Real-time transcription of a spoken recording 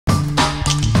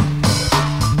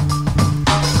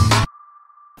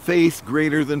Faith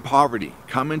Greater Than Poverty,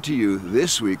 coming to you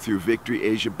this week through Victory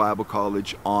Asia Bible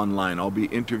College online. I'll be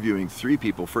interviewing three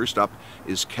people. First up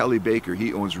is Kelly Baker.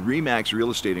 He owns Remax Real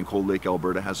Estate in Cold Lake,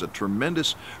 Alberta, has a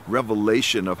tremendous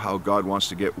revelation of how God wants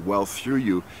to get wealth through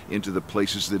you into the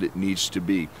places that it needs to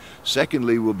be.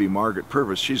 Secondly will be Margaret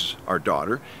Purvis. She's our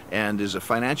daughter and is a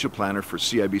financial planner for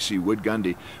CIBC Wood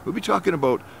Gundy. We'll be talking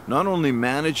about not only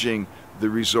managing the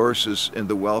resources and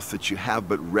the wealth that you have,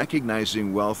 but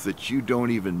recognizing wealth that you don't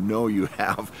even know you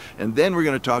have. And then we're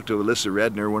going to talk to Alyssa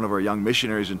Redner, one of our young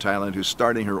missionaries in Thailand who's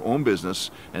starting her own business,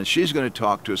 and she's going to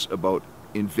talk to us about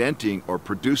inventing or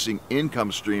producing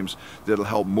income streams that'll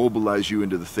help mobilize you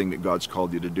into the thing that God's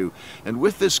called you to do. And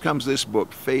with this comes this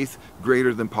book, Faith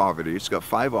Greater Than Poverty. It's got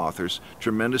 5 authors,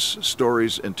 tremendous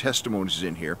stories and testimonies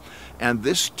in here. And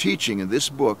this teaching in this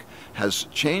book has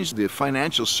changed the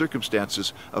financial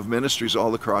circumstances of ministries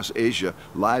all across Asia,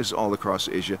 lives all across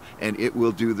Asia, and it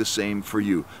will do the same for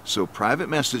you. So private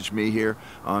message me here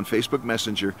on Facebook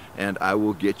Messenger and I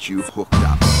will get you hooked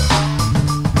up.